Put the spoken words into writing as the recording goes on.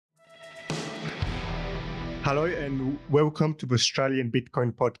Hello and welcome to the Australian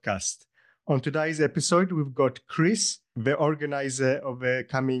Bitcoin podcast. On today's episode, we've got Chris, the organizer of the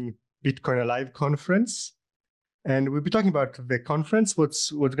coming Bitcoin Alive conference. And we'll be talking about the conference, what's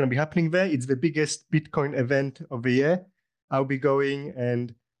going to be happening there. It's the biggest Bitcoin event of the year. I'll be going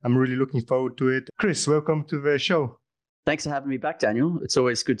and I'm really looking forward to it. Chris, welcome to the show. Thanks for having me back, Daniel. It's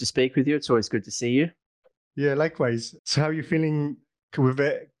always good to speak with you. It's always good to see you. Yeah, likewise. So how are you feeling with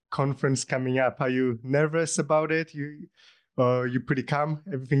the conference coming up? Are you nervous about it? You pretty calm?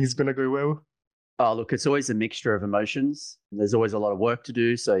 Everything is going to go well? Oh, look, it's always a mixture of emotions. There's always a lot of work to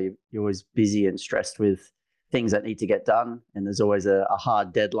do. So you're always busy and stressed with things that need to get done. And there's always a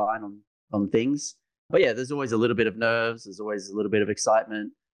hard deadline on things. But yeah, there's always a little bit of nerves. There's always a little bit of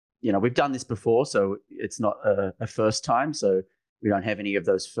excitement. You know, we've done this before, so it's not a first time. So we don't have any of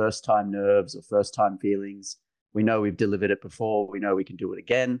those first time nerves or first time feelings. We know we've delivered it before. We know we can do it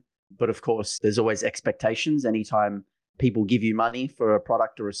again. But of course, there's always expectations. Anytime people give you money for a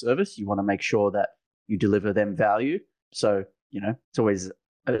product or a service, you want to make sure that you deliver them value. So, you know, it's always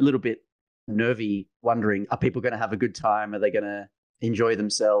a little bit nervy, wondering, are people going to have a good time? Are they going to enjoy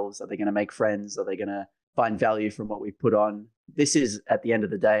themselves? Are they going to make friends? Are they going to find value from what we put on? This is, at the end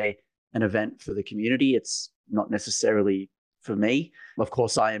of the day, an event for the community. It's not necessarily for me. Of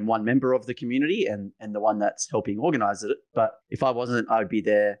course, I am one member of the community and the one that's helping organize it. But if I wasn't, I would be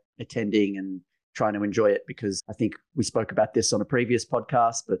there attending and trying to enjoy it, because I think we spoke about this on a previous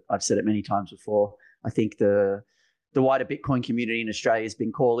podcast, but I've said it many times before. I think the wider Bitcoin community in Australia has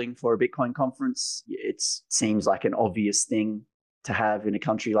been calling for a Bitcoin conference. It seems like an obvious thing to have in a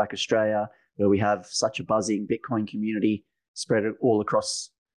country like Australia, where we have such a buzzing Bitcoin community spread all across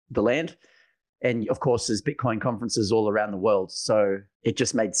the land. And of course, there's Bitcoin conferences all around the world. So it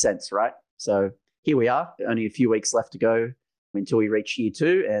just made sense, right? So here we are, only a few weeks left to go until we reach year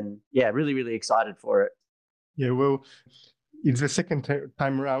 2. And yeah, really, really excited for it. Yeah, well, it's the second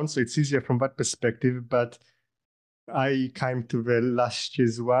time around, so it's easier from that perspective. But I came to the last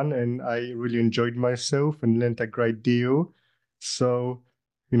year's one and I really enjoyed myself and learned a great deal. So,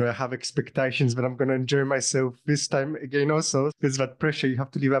 you know, I have expectations, but I'm going to enjoy myself this time again also. There's that pressure. You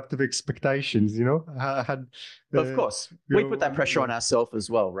have to live up to the expectations, you know? I had... Of course. We put that pressure on ourselves as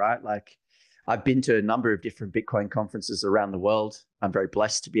well, right? Like, I've been to a number of different Bitcoin conferences around the world. I'm very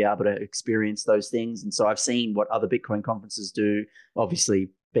blessed to be able to experience those things. And so I've seen what other Bitcoin conferences do.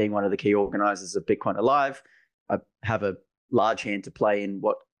 Obviously, being one of the key organizers of Bitcoin Alive, I have a large hand to play in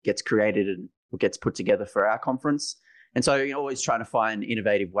what gets created and what gets put together for our conference. And so you're always trying to find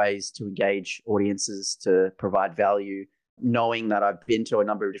innovative ways to engage audiences, to provide value, knowing that I've been to a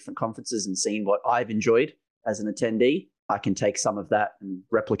number of different conferences and seen what I've enjoyed as an attendee. I can take some of that and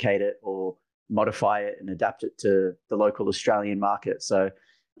replicate it or modify it and adapt it to the local Australian market. So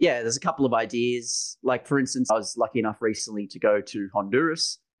yeah, there's a couple of ideas. Like, for instance, I was lucky enough recently to go to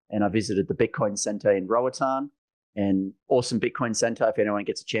Honduras and I visited the Bitcoin Center in Roatan. And awesome Bitcoin Center. If anyone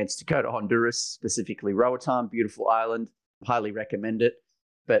gets a chance to go to Honduras, specifically Roatan, beautiful island, highly recommend it.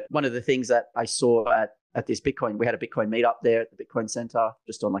 But one of the things that I saw at this Bitcoin, we had a Bitcoin meetup there at the Bitcoin Center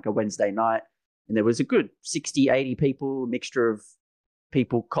just on like a Wednesday night. And there was a good 60, 80 people, a mixture of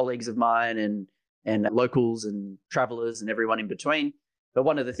people, colleagues of mine and locals and travelers and everyone in between. But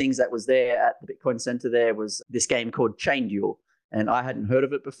one of the things that was there at the Bitcoin Center there was this game called Chain Duel. And I hadn't heard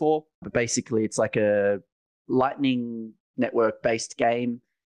of it before, but basically it's like a Lightning Network based game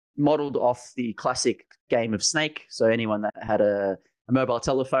modeled off the classic game of Snake. So anyone that had a mobile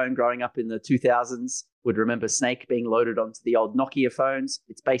telephone growing up in the 2000s would remember Snake being loaded onto the old Nokia phones.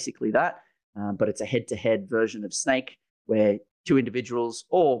 It's basically that, but it's a head-to-head version of Snake where 2 individuals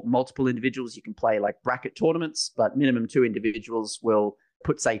or multiple individuals, you can play like bracket tournaments, but minimum 2 individuals will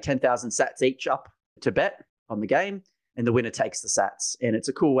put, say, 10,000 sats each up to bet on the game, and the winner takes the sats. And it's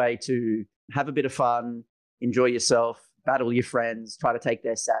a cool way to have a bit of fun, enjoy yourself, battle your friends, try to take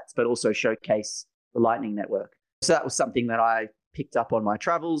their sats, but also showcase the Lightning Network. So that was something that I picked up on my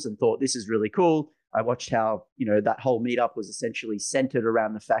travels and thought, this is really cool. I watched how, you know, that whole meetup was essentially centered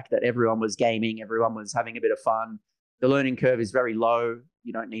around the fact that everyone was gaming, everyone was having a bit of fun. The learning curve is very low.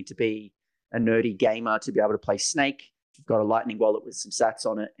 You don't need to be a nerdy gamer to be able to play Snake. If you've got a Lightning wallet with some sats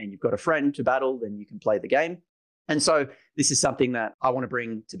on it and you've got a friend to battle, then you can play the game. And so this is something that I want to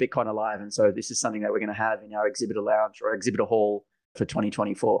bring to Bitcoin Alive. And so this is something that we're going to have in our exhibitor lounge or exhibitor hall for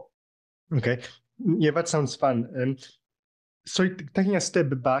 2024. Okay. Yeah, that sounds fun. So taking a step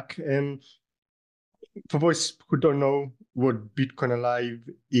back, for those who don't know what Bitcoin Alive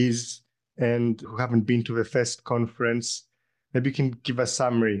is and who haven't been to the first conference, maybe you can give a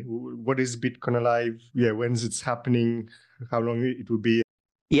summary. What is Bitcoin Alive? Yeah, when's it's happening? How long it will be?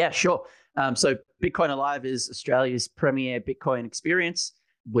 Yeah, sure. So Bitcoin Alive is Australia's premier Bitcoin experience.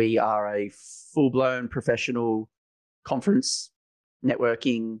 We are a full-blown professional conference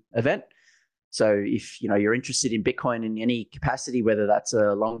networking event. So if you're interested in Bitcoin in any capacity, whether that's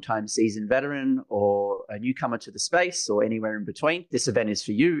a long-time seasoned veteran or a newcomer to the space or anywhere in between, this event is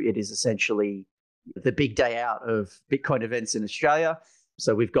for you. It is essentially the big day out of Bitcoin events in Australia.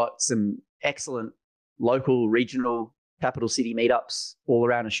 So we've got some excellent local, regional, capital city meetups all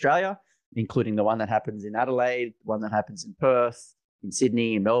around Australia, including the one that happens in Adelaide, the one that happens in Perth, in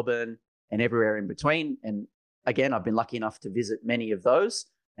Sydney, in Melbourne, and everywhere in between. And again, I've been lucky enough to visit many of those,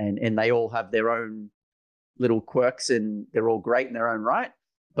 and they all have their own little quirks, and they're all great in their own right.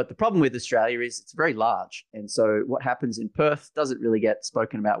 But the problem with Australia is it's very large. And so what happens in Perth doesn't really get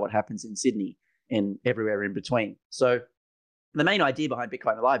spoken about what happens in Sydney and everywhere in between. So the main idea behind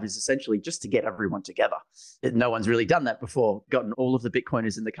Bitcoin Alive is essentially just to get everyone together. No one's really done that before, gotten all of the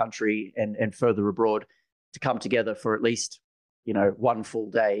Bitcoiners in the country and further abroad to come together for at least, one full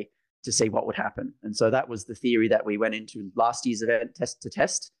day to see what would happen. And so that was the theory that we went into last year's event,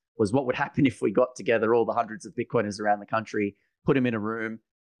 test, was what would happen if we got together all the hundreds of Bitcoiners around the country, put them in a room,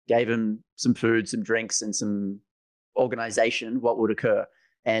 gave them some food, some drinks, and some organization, what would occur.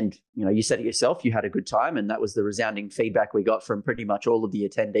 And, you said it yourself, you had a good time. And that was the resounding feedback we got from pretty much all of the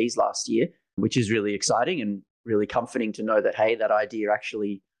attendees last year, which is really exciting and really comforting to know that, hey, that idea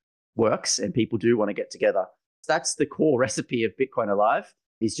actually works and people do want to get together. That's the core recipe of Bitcoin Alive,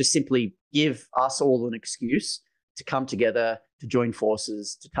 is just simply give us all an excuse to come together, to join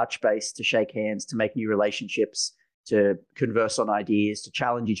forces, to touch base, to shake hands, to make new relationships, to converse on ideas, to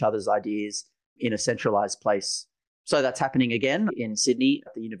challenge each other's ideas in a centralized place. So that's happening again in Sydney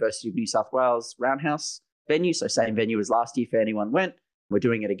at the University of New South Wales Roundhouse venue. So same venue as last year for anyone went. We're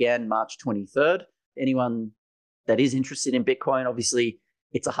doing it again March 23rd. Anyone that is interested in Bitcoin, obviously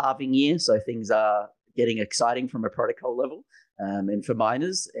it's a halving year, so things are getting exciting from a protocol level, and for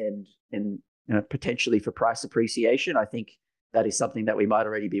miners and potentially for price appreciation. I think that is something that we might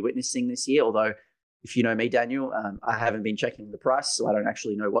already be witnessing this year. Although, if you know me, Daniel, I haven't been checking the price, so I don't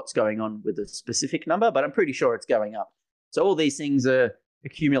actually know what's going on with the specific number, but I'm pretty sure it's going up. So all these things are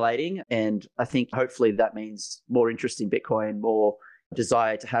accumulating, and I think hopefully that means more interest in Bitcoin, more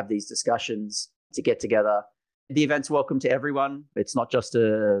desire to have these discussions, to get together. The event's welcome to everyone. It's not just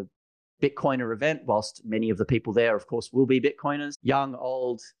a Bitcoiner event, whilst many of the people there, of course, will be Bitcoiners, young,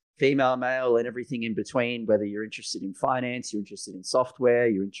 old, female, male, and everything in between, whether you're interested in finance, you're interested in software,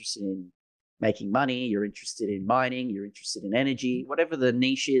 you're interested in making money, you're interested in mining, you're interested in energy, whatever the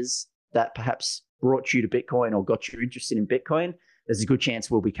niche is that perhaps brought you to Bitcoin or got you interested in Bitcoin, there's a good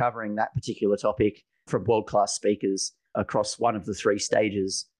chance we'll be covering that particular topic from world-class speakers across one of the three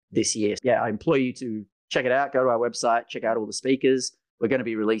stages this year. Yeah, I implore you to check it out, go to our website, check out all the speakers. We're going to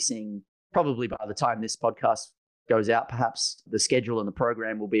be releasing, probably by the time this podcast goes out, perhaps the schedule and the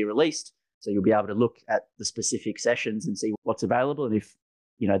program will be released. So you'll be able to look at the specific sessions and see what's available. And if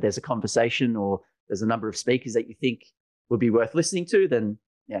there's a conversation or there's a number of speakers that you think would be worth listening to, then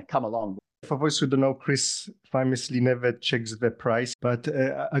come along. For those who don't know, Chris famously never checks the price, but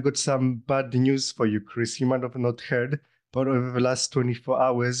I got some bad news for you, Chris. You might have not heard, but over the last 24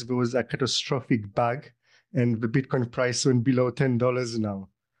 hours, there was a catastrophic bug and the Bitcoin price went below $10 now.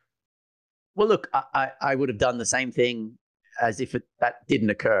 Well, look, I would have done the same thing as if that didn't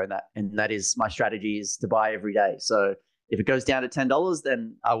occur, and that is my strategy, is to buy every day. So if it goes down to $10,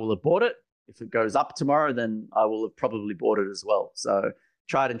 then I will have bought it. If it goes up tomorrow, then I will have probably bought it as well. So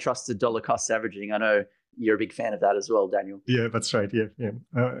tried and trusted dollar cost averaging. I know you're a big fan of that as well, Daniel. Yeah, that's right. Yeah.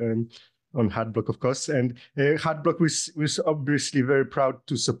 On Hardblock, of course. And Hardblock was obviously very proud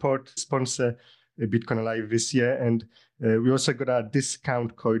to sponsor Bitcoin Alive this year. And we also got a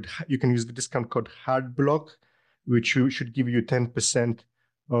discount code. You can use the discount code Hardblock, which should give you 10%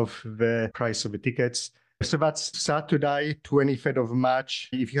 of the price of the tickets. So that's Saturday, 23rd of March.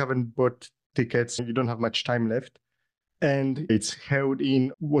 If you haven't bought tickets, you don't have much time left. And it's held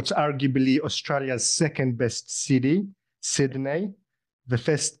in what's arguably Australia's second best city, Sydney. The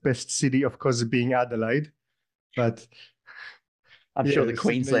first best city, of course, being Adelaide. But I'm sure the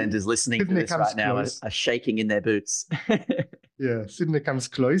Queenslanders listening to this right now are shaking in their boots. Yeah, Sydney comes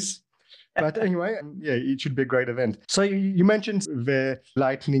close. But anyway, it should be a great event. So you mentioned the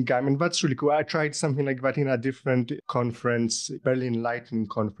Lightning game, and that's really cool. I tried something like that in a different conference, Berlin Lightning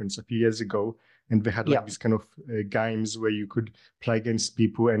Conference a few years ago. And they had these kind of games where you could play against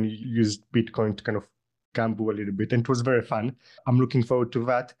people and you used Bitcoin to kind of gamble a little bit. And it was very fun. I'm looking forward to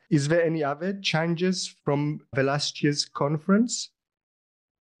that. Is there any other changes from the last year's conference?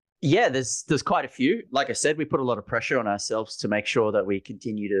 Yeah, there's quite a few. Like I said, we put a lot of pressure on ourselves to make sure that we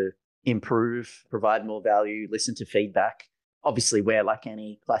continue to improve, provide more value, listen to feedback. Obviously, we're like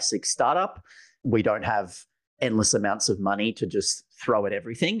any classic startup. We don't have endless amounts of money to just throw at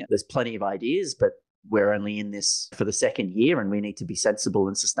everything. There's plenty of ideas, but we're only in this for the second year and we need to be sensible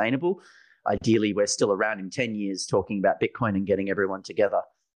and sustainable. Ideally, we're still around in 10 years talking about Bitcoin and getting everyone together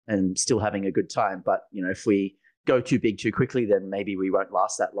and still having a good time. But, if we go too big too quickly, then maybe we won't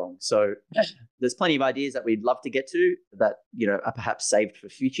last that long. So there's plenty of ideas that we'd love to get to that, are perhaps saved for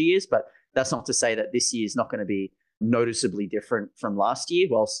future years. But that's not to say that this year is not going to be noticeably different from last year.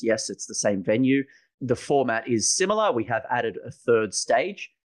 Whilst, yes, it's the same venue, the format is similar. We have added a third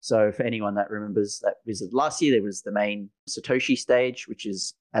stage. So for anyone that remembers that visited last year, there was the main Satoshi stage, which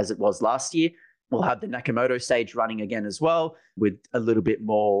is as it was last year. We'll have the Nakamoto stage running again as well, with a little bit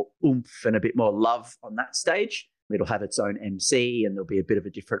more oomph and a bit more love on that stage. It'll have its own MC and there'll be a bit of a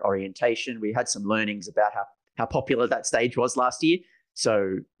different orientation. We had some learnings about how popular that stage was last year.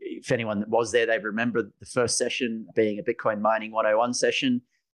 So if anyone that was there, they remember the first session being a Bitcoin Mining 101 session.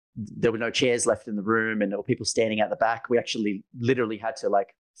 There were no chairs left in the room and there were people standing at the back. We actually literally had to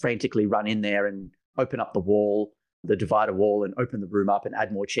frantically run in there and open up the divider wall and open the room up and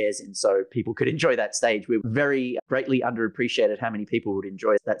add more chairs in so people could enjoy that stage. We very greatly underappreciated how many people would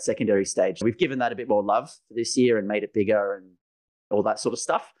enjoy that secondary stage. We've given that a bit more love for this year and made it bigger and all that sort of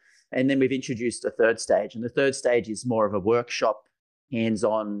stuff. And then we've introduced a third stage. And the third stage is more of a workshop,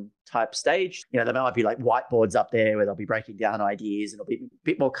 hands-on type stage. There might be whiteboards up there where they'll be breaking down ideas and it'll be a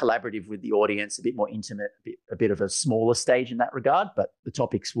bit more collaborative with the audience, a bit more intimate, a bit of a smaller stage in that regard. But the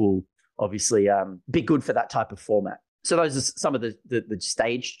topics will obviously be good for that type of format. So those are some of the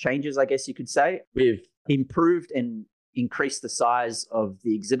stage changes, I guess you could say. We've improved and increased the size of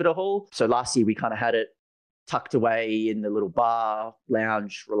the exhibitor hall. So last year we kind of had it tucked away in the little bar,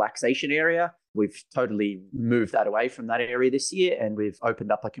 lounge, relaxation area. We've totally moved that away from that area this year and we've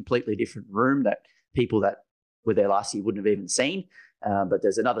opened up a completely different room that people that were there last year wouldn't have even seen. But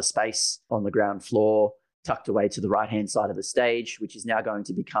there's another space on the ground floor tucked away to the right-hand side of the stage, which is now going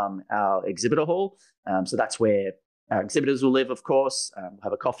to become our exhibitor hall. So that's where our exhibitors will live, of course. We'll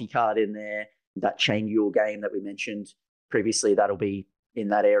have a coffee cart in there. That Chain Yule game that we mentioned previously, that'll be in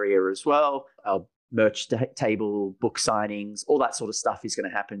that area as well. Our merch table, book signings, all that sort of stuff is going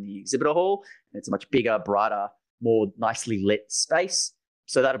to happen in the exhibitor hall. And it's a much bigger, brighter, more nicely lit space.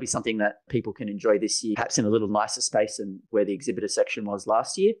 So that'll be something that people can enjoy this year, perhaps in a little nicer space than where the exhibitor section was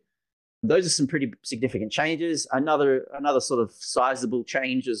last year. Those are some pretty significant changes. Another sort of sizable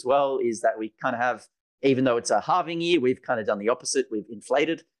change as well is that we kind of have, even though it's a halving year, we've kind of done the opposite. We've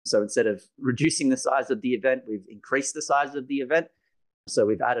inflated. So instead of reducing the size of the event, we've increased the size of the event. So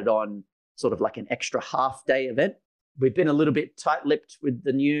we've added on sort of like an extra half-day event. We've been a little bit tight-lipped with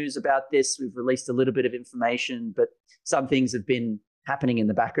the news about this. We've released a little bit of information, but some things have been happening in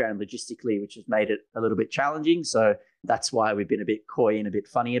the background logistically, which has made it a little bit challenging. So that's why we've been a bit coy and a bit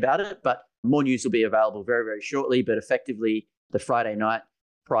funny about it. But more news will be available very, very shortly. But effectively, the Friday night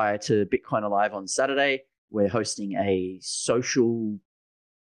prior to Bitcoin Alive on Saturday, we're hosting a social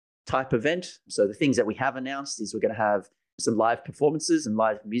type event. So the things that we have announced is we're going to have some live performances and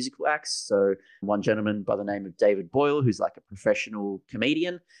live musical acts. So one gentleman by the name of David Boyle, who's like a professional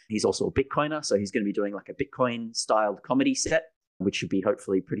comedian. He's also a Bitcoiner. So he's going to be doing like a Bitcoin styled comedy set, which should be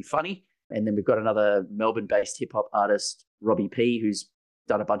hopefully pretty funny. And then we've got another Melbourne-based hip-hop artist, Robbie P, who's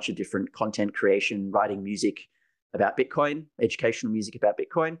done a bunch of different content creation, writing music about Bitcoin, educational music about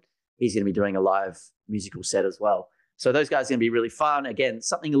Bitcoin. He's going to be doing a live musical set as well. So those guys are going to be really fun. Again,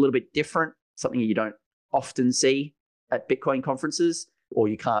 something a little bit different, something you don't often see at Bitcoin conferences, or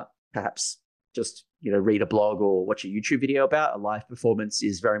you can't perhaps just read a blog or watch a YouTube video about. A live performance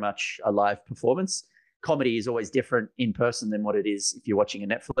is very much a live performance. Comedy is always different in person than what it is if you're watching a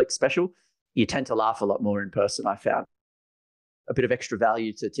Netflix special. You tend to laugh a lot more in person, I found. A bit of extra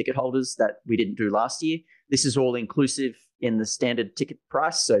value to ticket holders that we didn't do last year. This is all inclusive in the standard ticket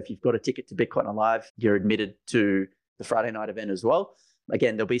price. So if you've got a ticket to Bitcoin Alive, you're admitted to the Friday night event as well.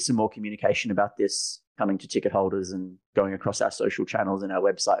 Again, there'll be some more communication about this coming to ticket holders and going across our social channels and our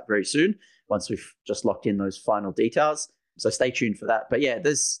website very soon, once we've just locked in those final details. So stay tuned for that. But yeah,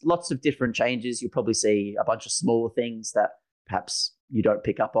 there's lots of different changes. You'll probably see a bunch of smaller things that perhaps you don't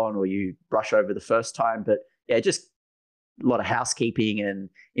pick up on or you brush over the first time. But yeah, just a lot of housekeeping and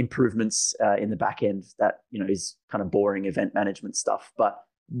improvements in the back end that, is kind of boring event management stuff. But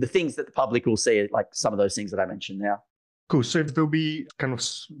the things that the public will see are like some of those things that I mentioned now. Cool. So if there'll be kind of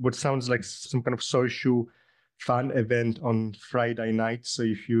what sounds like some kind of social fun event on Friday night. So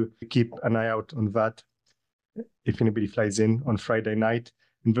if you keep an eye out on that, if anybody flies in on Friday night.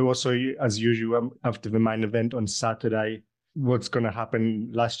 And then also, as usual, after the main event on Saturday, what's going to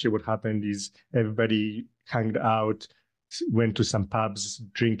happen. Last year, what happened is everybody hanged out, went to some pubs,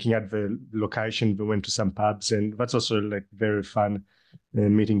 drinking at the location. We went to some pubs, and that's also like very fun,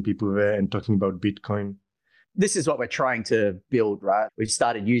 meeting people there and talking about Bitcoin. This is what we're trying to build, right? We've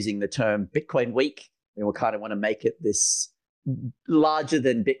started using the term Bitcoin Week, and we kind of want to make it this larger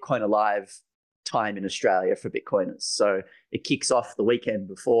than Bitcoin Alive time in Australia for Bitcoiners. So it kicks off the weekend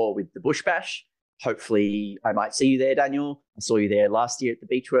before with the Bush Bash. Hopefully I might see you there, Daniel. I saw you there last year at the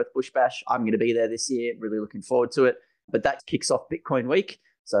Beechworth Bush Bash. I'm going to be there this year. Really looking forward to it. But that kicks off Bitcoin Week.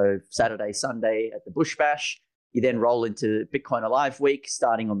 So Saturday, Sunday at the Bush Bash. You then roll into Bitcoin Alive Week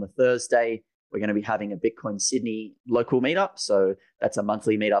starting on the Thursday. We're going to be having a Bitcoin Sydney local meetup. So that's a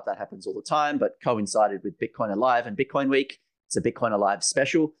monthly meetup that happens all the time, but coincided with Bitcoin Alive and Bitcoin Week. It's a Bitcoin Alive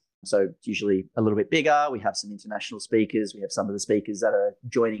special. So it's usually a little bit bigger. We have some international speakers. We have some of the speakers that are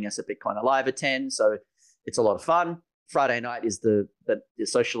joining us at Bitcoin Alive attend. So it's a lot of fun. Friday night is the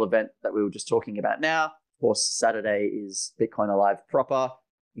social event that we were just talking about now. Of course, Saturday is Bitcoin Alive proper,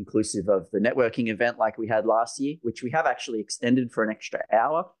 inclusive of the networking event like we had last year, which we have actually extended for an extra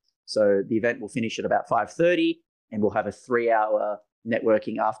hour. So the event will finish at about 5:30 and we'll have a 3-hour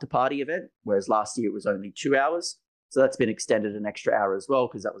networking after party event, whereas last year it was only 2 hours. So that's been extended an extra hour as well,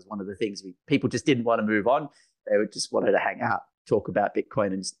 because that was one of the things people just didn't want to move on. They just wanted to hang out, talk about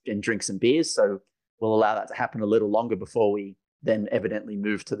Bitcoin and drink some beers. So we'll allow that to happen a little longer before we then evidently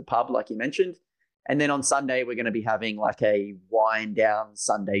move to the pub, like you mentioned. And then on Sunday, we're going to be having like a wind down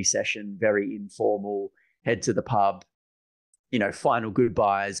Sunday session, very informal, head to the pub, final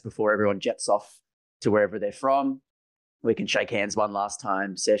goodbyes before everyone jets off to wherever they're from. We can shake hands one last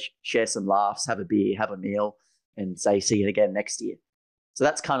time, share some laughs, have a beer, have a meal, and say, see you again next year. So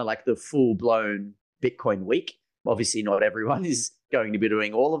that's kind of like the full-blown Bitcoin week. Obviously, not everyone is going to be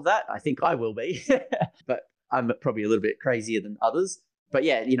doing all of that. I think I will be, but I'm probably a little bit crazier than others. But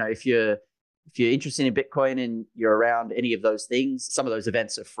yeah, if you're interested in Bitcoin and you're around any of those things, some of those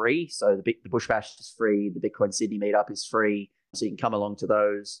events are free. So the Bush Bash is free. The Bitcoin Sydney meetup is free. So you can come along to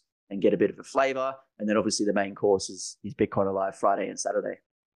those and get a bit of a flavor. And then obviously the main course is Bitcoin Alive Friday and Saturday.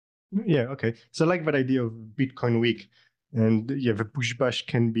 Yeah, okay. So I like that idea of Bitcoin Week. And yeah, the Bush Bash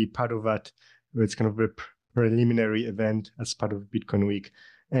can be part of that. It's kind of a preliminary event as part of Bitcoin Week.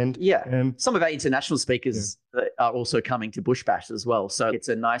 And yeah, some of our international speakers are also coming to Bush Bash as well. So it's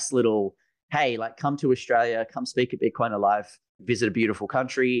a nice little, hey, like come to Australia, come speak at Bitcoin Alive, visit a beautiful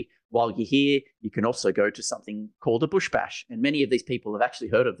country. While you're here, you can also go to something called a Bush Bash. And many of these people have actually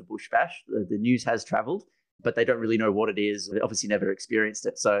heard of the Bush Bash. The news has traveled, but they don't really know what it is. They obviously never experienced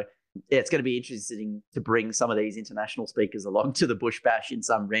it. So yeah, it's going to be interesting to bring some of these international speakers along to the Bush Bash in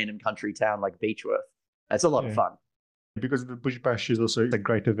some random country town like Beechworth. It's a lot of fun. Because the Bush Bash is also a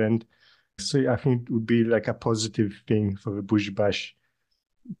great event. So I think it would be like a positive thing for the Bush Bash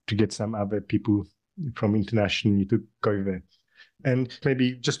to get some other people from internationally to go there. And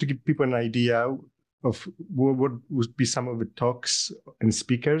maybe just to give people an idea of what would be some of the talks and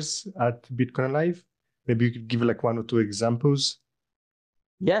speakers at Bitcoin Alive, maybe you could give like one or two examples.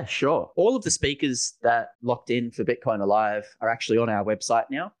 Yeah, sure. All of the speakers that locked in for Bitcoin Alive are actually on our website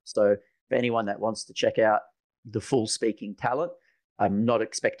now. So for anyone that wants to check out the full speaking talent, I'm not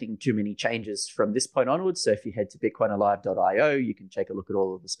expecting too many changes from this point onwards. So if you head to bitcoinalive.io, you can take a look at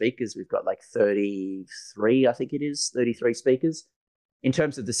all of the speakers. We've got like 33, I think it is, 33 speakers. In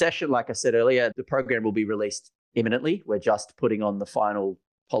terms of the session, like I said earlier, the program will be released imminently. We're just putting on the final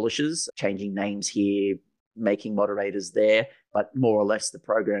polishes, changing names here, making moderators there, but more or less the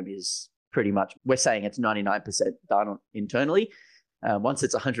program is pretty much, we're saying it's 99% done internally. Once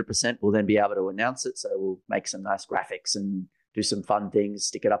it's 100%, we'll then be able to announce it. So we'll make some nice graphics and do some fun things,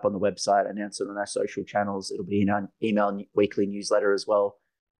 stick it up on the website, announce it on our social channels. It'll be in our email weekly newsletter as well.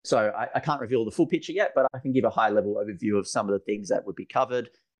 So I can't reveal the full picture yet, but I can give a high-level overview of some of the things that would be covered.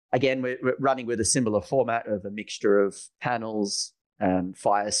 Again, we're running with a similar format of a mixture of panels,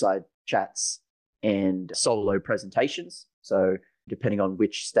 fireside chats, and solo presentations. So depending on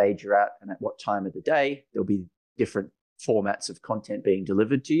which stage you're at and at what time of the day, there'll be different formats of content being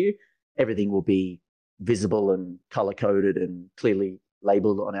delivered to you. Everything will be visible and color-coded and clearly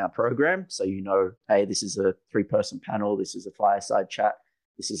labeled on our program. So hey, this is a 3-person panel, this is a fireside chat,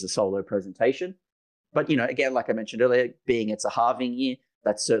 this is a solo presentation. But, again, like I mentioned earlier, being it's a halving year,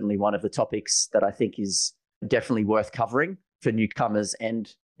 that's certainly one of the topics that I think is definitely worth covering for newcomers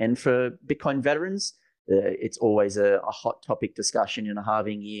and for Bitcoin veterans. It's always a hot topic discussion in a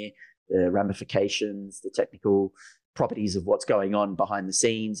halving year, the ramifications, the technical properties of what's going on behind the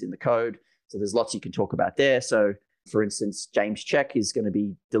scenes in the code. So there's lots you can talk about there. So for instance, James Check is going to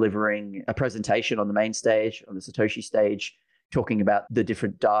be delivering a presentation on the main stage, on the Satoshi stage, talking about the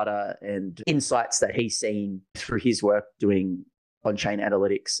different data and insights that he's seen through his work doing on-chain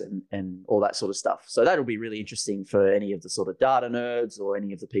analytics and all that sort of stuff. So that'll be really interesting for any of the sort of data nerds or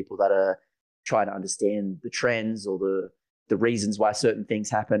any of the people that are trying to understand the trends or the reasons why certain things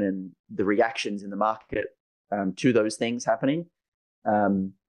happen and the reactions in the market to those things happening.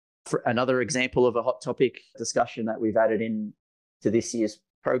 For another example of a hot topic discussion that we've added in to this year's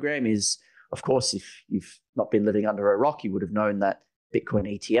program is, of course, if you've not been living under a rock, you would have known that Bitcoin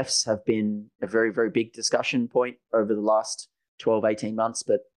ETFs have been a very, very big discussion point over the last 12, 18 months.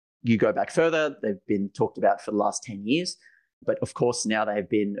 But you go back further, they've been talked about for the last 10 years. But of course, now they've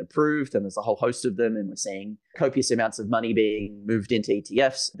been approved and there's a whole host of them and we're seeing copious amounts of money being moved into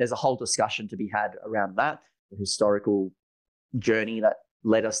ETFs. There's a whole discussion to be had around that, the historical journey that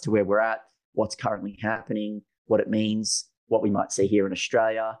led us to where we're at, what's currently happening, what it means, what we might see here in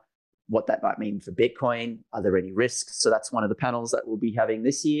Australia, what that might mean for Bitcoin. Are there any risks? So that's one of the panels that we'll be having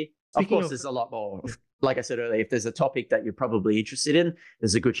this year. Of course, there's a lot more. Like I said earlier, if there's a topic that you're probably interested in,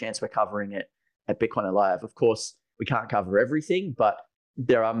 there's a good chance we're covering it at Bitcoin Alive. Of course, we can't cover everything, but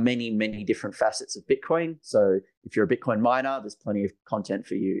there are many, many different facets of Bitcoin. So if you're a Bitcoin miner, there's plenty of content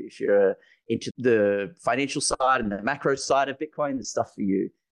for you. If you're into the financial side and the macro side of Bitcoin, there's stuff for you.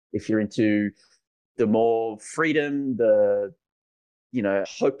 If you're into the more freedom, the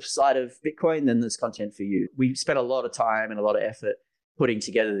hope side of Bitcoin, then there's content for you. We spent a lot of time and a lot of effort putting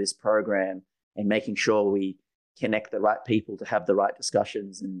together this program and making sure we connect the right people to have the right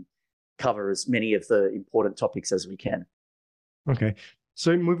discussions and cover as many of the important topics as we can. Okay.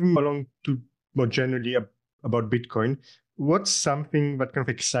 So moving along to more generally about Bitcoin, what's something that kind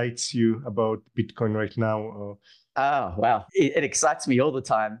of excites you about Bitcoin right now? Or... Oh, wow. It excites me all the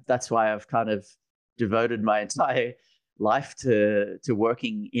time. That's why I've kind of devoted my entire life to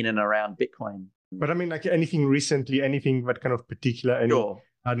working in and around Bitcoin. But I mean, like anything recently, anything that kind of particular, Sure.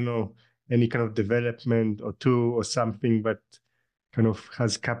 I don't know, any kind of development or tool or something that kind of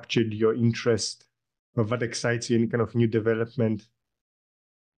has captured your interest or what excites you, any kind of new development?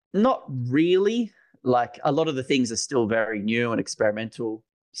 Not really. Like a lot of the things are still very new and experimental.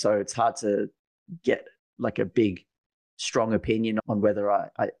 So it's hard to get like a big, strong opinion on whether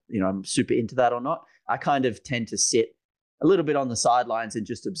I'm super into that or not. I kind of tend to sit a little bit on the sidelines and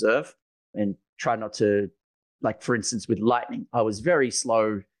just observe and try not to, like, for instance, with Lightning, I was very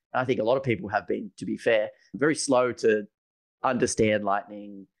slow. I think a lot of people have been, to be fair, very slow to understand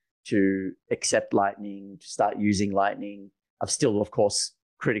Lightning, to accept Lightning, to start using Lightning. I'm still, of course,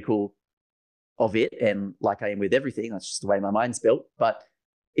 critical of it. And like I am with everything, that's just the way my mind's built. But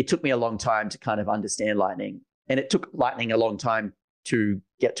it took me a long time to kind of understand Lightning. And it took Lightning a long time to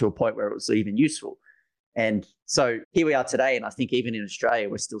get to a point where it was even useful. And so here we are today. And I think even in Australia,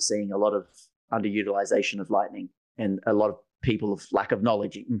 we're still seeing a lot of underutilization of Lightning and a lot of people of lack of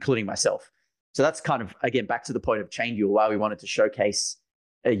knowledge, including myself. So that's kind of, again, back to the point of Chainview, why we wanted to showcase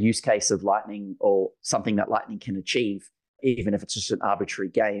a use case of Lightning or something that Lightning can achieve, even if it's just an arbitrary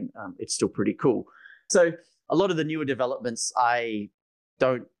game. It's still pretty cool. So a lot of the newer developments, I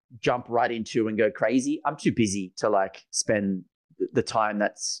don't jump right into and go crazy. I'm too busy to like spend the time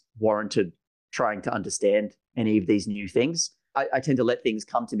that's warranted trying to understand any of these new things. I tend to let things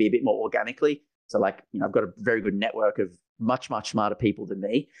come to me a bit more organically. So like, I've got a very good network of much, much smarter people than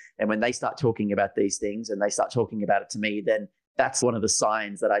me. And when they start talking about these things and they start talking about it to me, then that's one of the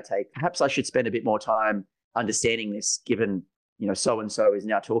signs that I take. Perhaps I should spend a bit more time understanding this, given, so-and-so is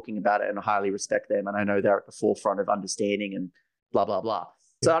now talking about it and I highly respect them. And I know they're at the forefront of understanding and blah, blah, blah.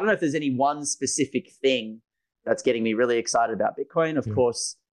 So I don't know if there's any one specific thing that's getting me really excited about Bitcoin. Of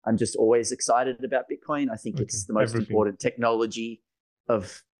course, I'm just always excited about Bitcoin. I think it's the most important technology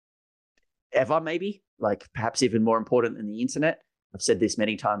of ever, maybe, like perhaps even more important than the internet. I've said this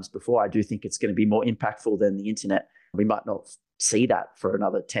many times before. I do think it's going to be more impactful than the internet. We might not see that for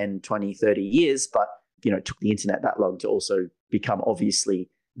another 10, 20, 30 years, but it took the internet that long to also become obviously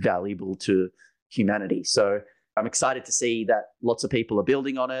valuable to humanity. So I'm excited to see that lots of people are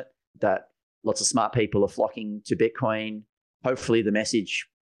building on it, that lots of smart people are flocking to Bitcoin. Hopefully the message,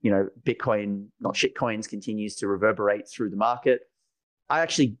 Bitcoin, not shitcoins, continues to reverberate through the market. I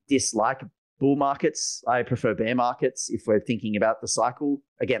actually dislike bull markets. I prefer bear markets if we're thinking about the cycle.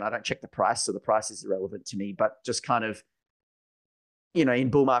 Again, I don't check the price, so the price is irrelevant to me, but just kind of, in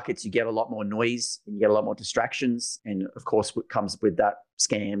bull markets, you get a lot more noise and you get a lot more distractions. And of course, what comes with that,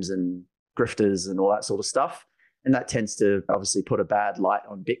 scams and grifters and all that sort of stuff. And that tends to obviously put a bad light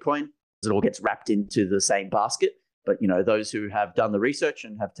on Bitcoin because it all gets wrapped into the same basket. But, those who have done the research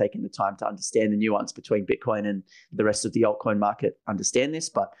and have taken the time to understand the nuance between Bitcoin and the rest of the altcoin market understand this.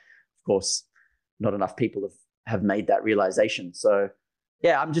 But of course, not enough people have have made that realization. So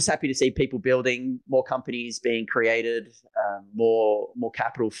yeah, I'm just happy to see people building, more companies being created, more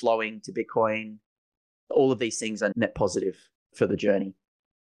capital flowing to Bitcoin. All of these things are net positive for the journey.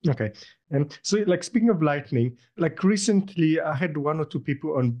 Okay. And so like speaking of Lightning, like recently I had one or two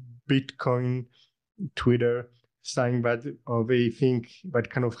people on Bitcoin Twitter saying that or they think that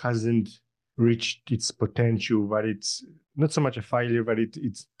kind of hasn't reached its potential, that it's not so much a failure, but it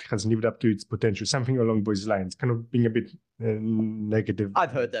hasn't lived up to its potential, something along those lines, kind of being a bit negative.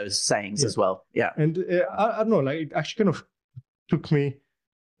 I've heard those sayings as well. Yeah. And I don't know, like it actually kind of took me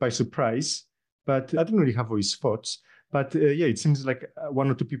by surprise, but I don't really have those thoughts. But yeah, it seems like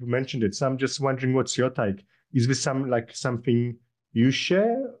one or two people mentioned it. So I'm just wondering, what's your take? Is this something you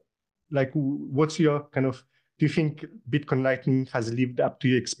share? Like, what's your kind of, do you think Bitcoin Lightning has lived up to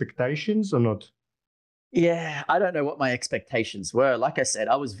your expectations or not? Yeah, I don't know what my expectations were. Like I said,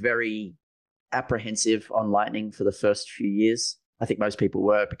 I was very apprehensive on Lightning for the first few years. I think most people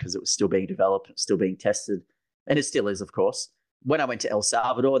were because it was still being developed, still being tested, and it still is, of course. When I went to El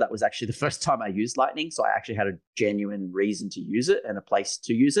Salvador, that was actually the first time I used Lightning. So I actually had a genuine reason to use it and a place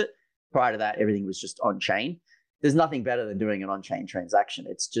to use it. Prior to that, everything was just on chain. There's nothing better than doing an on-chain transaction.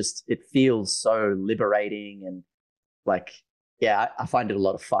 It's just, it feels so liberating and like, yeah, I find it a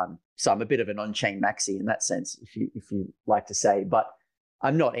lot of fun. So I'm a bit of an on-chain maxi in that sense, if you like to say, but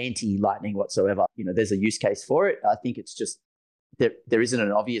I'm not anti-Lightning whatsoever. You know, there's a use case for it. I think it's just, there isn't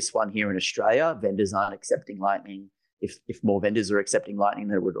an obvious one here in Australia. Vendors aren't accepting Lightning. If more vendors are accepting Lightning,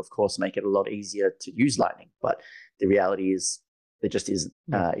 that would of course make it a lot easier to use Lightning. But the reality is there just isn't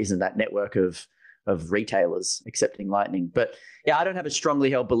that network of retailers accepting Lightning. But yeah, I don't have a strongly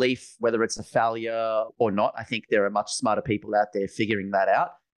held belief whether it's a failure or not. I think there are much smarter people out there figuring that out.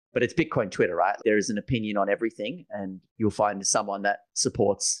 But it's Bitcoin Twitter, right? There is an opinion on everything, and you'll find someone that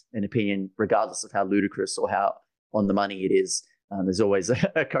supports an opinion regardless of how ludicrous or how on the money it is. There's always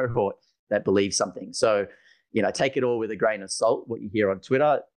a cohort that believes something. So, you know, take it all with a grain of salt, what you hear on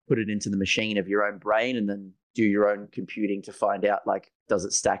Twitter, put it into the machine of your own brain, and then do your own computing to find out, like, does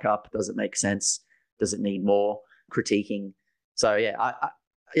it stack up? Does it make sense? Does it need more critiquing? So yeah,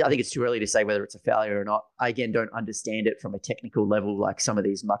 I think it's too early to say whether it's a failure or not. I, again, don't understand it from a technical level like some of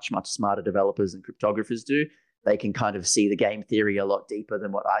these much smarter developers and cryptographers do. They can kind of see the game theory a lot deeper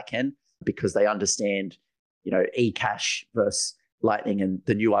than what I can because they understand, you know, eCash versus Lightning and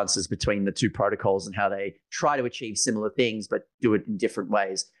the nuances between the two protocols and how they try to achieve similar things but do it in different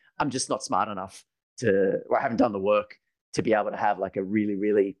ways. I'm just not smart enough or I haven't done the work to be able to have like a really,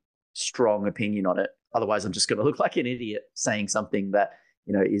 really strong opinion on it. Otherwise, I'm just going to look like an idiot saying something that,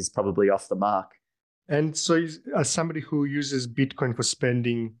 you know, is probably off the mark. And so as somebody who uses Bitcoin for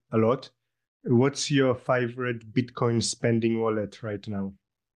spending a lot, what's your favorite Bitcoin spending wallet right now?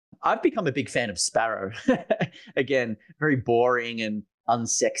 I've become a big fan of Sparrow. Again, very boring and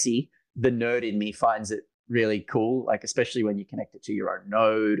unsexy. The nerd in me finds it really cool, like especially when you connect it to your own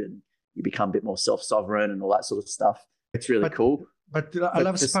node and you become a bit more self-sovereign and all that sort of stuff. It's really cool. But I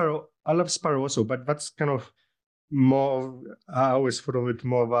love Sparrow. I love Sparrow also, but that's kind of more, I always thought of it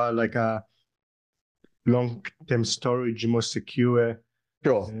more of like a long-term storage, more secure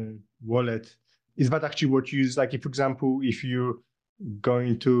wallet. Is that actually what you use? Like, if, for example, if you're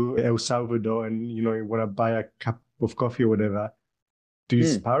going to El Salvador and, you know, you want to buy a cup of coffee or whatever, do you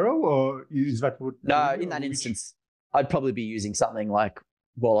use Sparrow or is that what? No, in that instance, I'd probably be using something like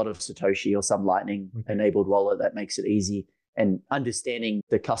Wallet of Satoshi or some Lightning-enabled wallet that makes it easy. And understanding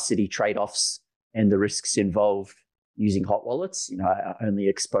the custody trade-offs and the risks involved using hot wallets. You know, I only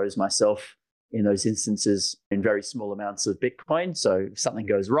expose myself in those instances in very small amounts of Bitcoin. So if something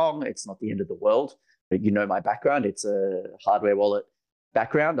goes wrong, it's not the end of the world. But you know my background. It's a hardware wallet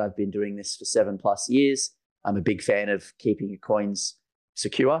background. I've been doing this for 7+ years. I'm a big fan of keeping your coins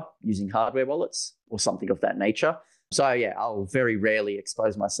secure using hardware wallets or something of that nature. So yeah, I'll very rarely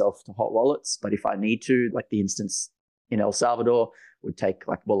expose myself to hot wallets. But if I need to, like the instance in El Salvador, would take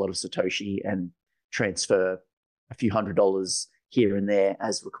like Wallet of Satoshi and transfer a few $100s here and there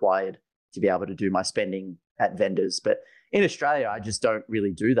as required to be able to do my spending at vendors. But in Australia, I just don't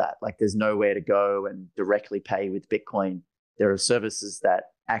really do that. Like there's nowhere to go and directly pay with Bitcoin. There are services that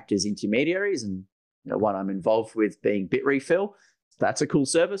act as intermediaries, and you know, one I'm involved with being Bitrefill. That's a cool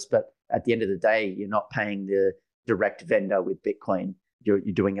service, but at the end of the day, you're not paying the direct vendor with Bitcoin. You're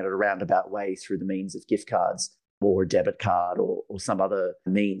doing it a roundabout way through the means of gift cards or a debit card or some other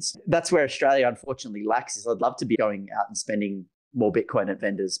means. That's where Australia unfortunately lacks. Is I'd love to be going out and spending more Bitcoin at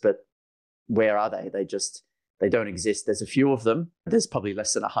vendors, but where are they? They don't exist. There's a few of them. There's probably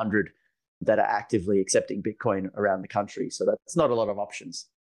less than 100 that are actively accepting Bitcoin around the country. So that's not a lot of options.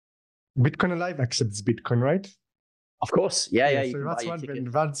 Bitcoin Alive accepts Bitcoin, right? Of course. Yeah. You So can buy your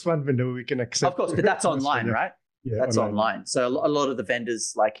ticket. that's one vendor we can accept. Of course, but that's in online, Australia. right? Yeah, That's online. online. So a lot of the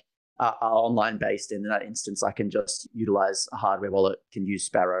vendors are online based. In that instance, I can just utilize a hardware wallet, can use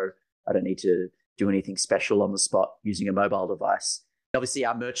Sparrow. I don't need to do anything special on the spot using a mobile device. Obviously,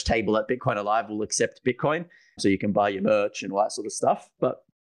 our merch table at Bitcoin Alive will accept Bitcoin, so you can buy your merch and all that sort of stuff. But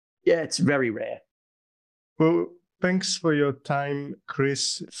yeah, it's very rare. Well, thanks for your time,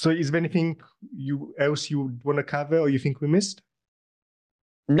 Chris. So is there anything else you would want to cover or you think we missed?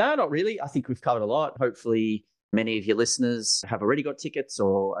 No, not really. I think we've covered a lot. Hopefully, many of your listeners have already got tickets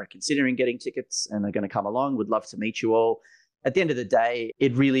or are considering getting tickets and are going to come along. Would love to meet you all. At the end of the day,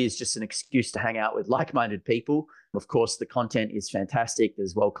 it really is just an excuse to hang out with like-minded people. Of course, the content is fantastic.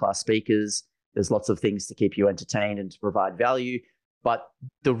 There's world-class speakers. There's lots of things to keep you entertained and to provide value. But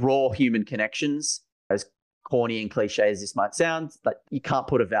the raw human connections, as corny and cliche as this might sound, but you can't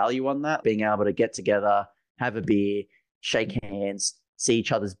put a value on that. Being able to get together, have a beer, shake hands, see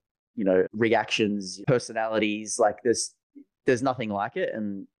each other's, reactions, personalities, like there's nothing like it.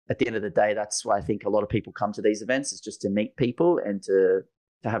 And at the end of the day, that's why I think a lot of people come to these events, is just to meet people and to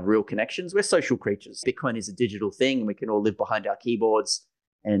have real connections. We're social creatures. Bitcoin is a digital thing, and we can all live behind our keyboards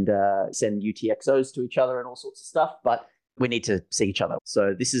and send UTXOs to each other and all sorts of stuff, but we need to see each other.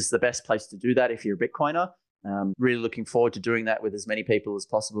 So this is the best place to do that if you're a Bitcoiner. Really looking forward to doing that with as many people as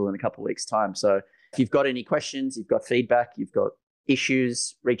possible in a couple of weeks' time. So if you've got any questions, you've got feedback, you've got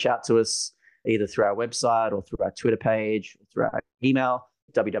issues, reach out to us either through our website or through our Twitter page or through our email.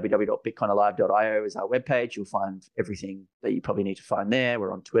 www.bitcoinalive.io is our webpage. You'll find everything that you probably need to find there.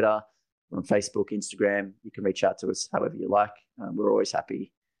 We're on Twitter, we're on Facebook, Instagram. You can reach out to us however you like. We're always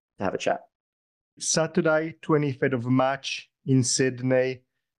happy to have a chat. Saturday, 23rd of March in Sydney,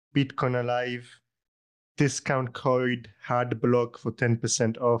 Bitcoin Alive, discount code HARDBLOCK for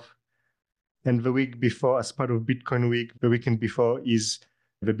 10% off. And the week before, as part of Bitcoin Week, the weekend before is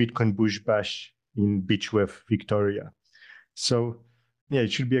the Bitcoin Bush Bash in Beechworth, Victoria. So yeah,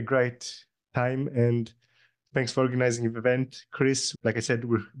 it should be a great time. And thanks for organizing the event, Chris. Like I said,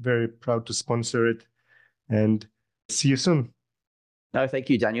 we're very proud to sponsor it, and see you soon. No, thank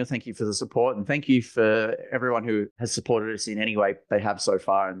you, Daniel. Thank you for the support. And thank you for everyone who has supported us in any way they have so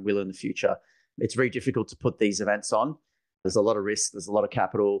far and will in the future. It's very difficult to put these events on. There's a lot of risk, there's a lot of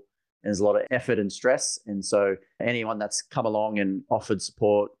capital, and there's a lot of effort and stress. And so anyone that's come along and offered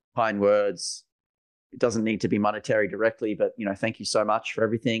support, kind words, it doesn't need to be monetary directly, but thank you so much for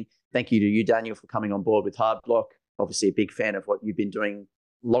everything. Thank you to you, Daniel, for coming on board with HARDBLOCK. Obviously a big fan of what you've been doing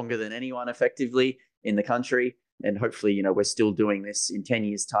longer than anyone effectively in the country. And hopefully, we're still doing this in 10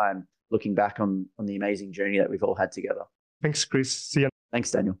 years' time, looking back on the amazing journey that we've all had together. Thanks, Chris. See you.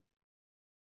 Thanks, Daniel.